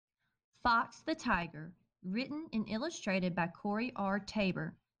Fox the Tiger, written and illustrated by Corey R.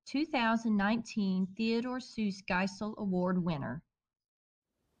 Tabor, 2019 Theodore Seuss Geisel Award winner.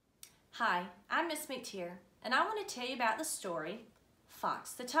 Hi, I'm Miss McTeer, and I want to tell you about the story,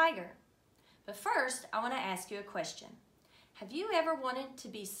 Fox the Tiger. But first, I want to ask you a question. Have you ever wanted to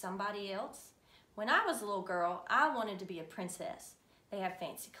be somebody else? When I was a little girl, I wanted to be a princess. They have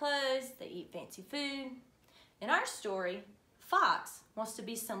fancy clothes, they eat fancy food. In our story, Fox wants to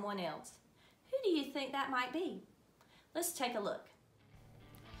be someone else. Who do you think that might be? Let's take a look.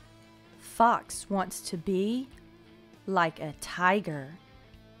 Fox wants to be like a tiger.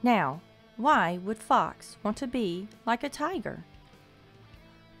 Now, why would Fox want to be like a tiger?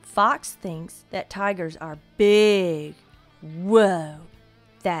 Fox thinks that tigers are big. Whoa,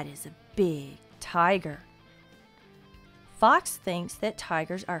 that is a big tiger. Fox thinks that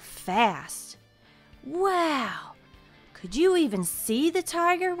tigers are fast. Wow, could you even see the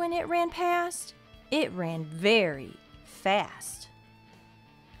tiger when it ran past? It ran very fast.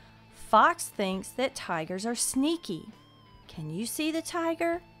 Fox thinks that tigers are sneaky. Can you see the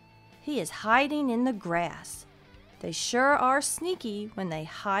tiger? He is hiding in the grass. They sure are sneaky when they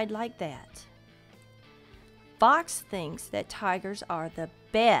hide like that. Fox thinks that tigers are the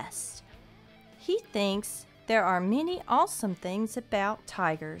best. He thinks there are many awesome things about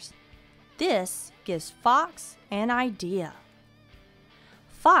tigers. This gives Fox an idea.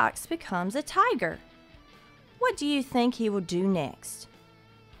 Fox becomes a tiger. What do you think he will do next?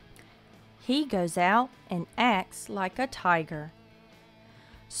 He goes out and acts like a tiger.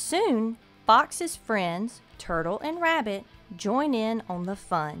 Soon, Fox's friends, Turtle and Rabbit, join in on the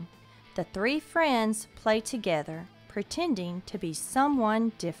fun. The three friends play together, pretending to be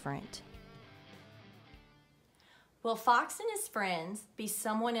someone different. Will Fox and his friends be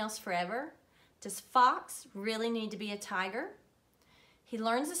someone else forever? Does Fox really need to be a tiger? He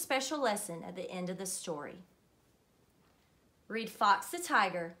learns a special lesson at the end of the story. Read Fox the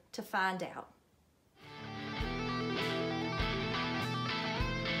Tiger to find out.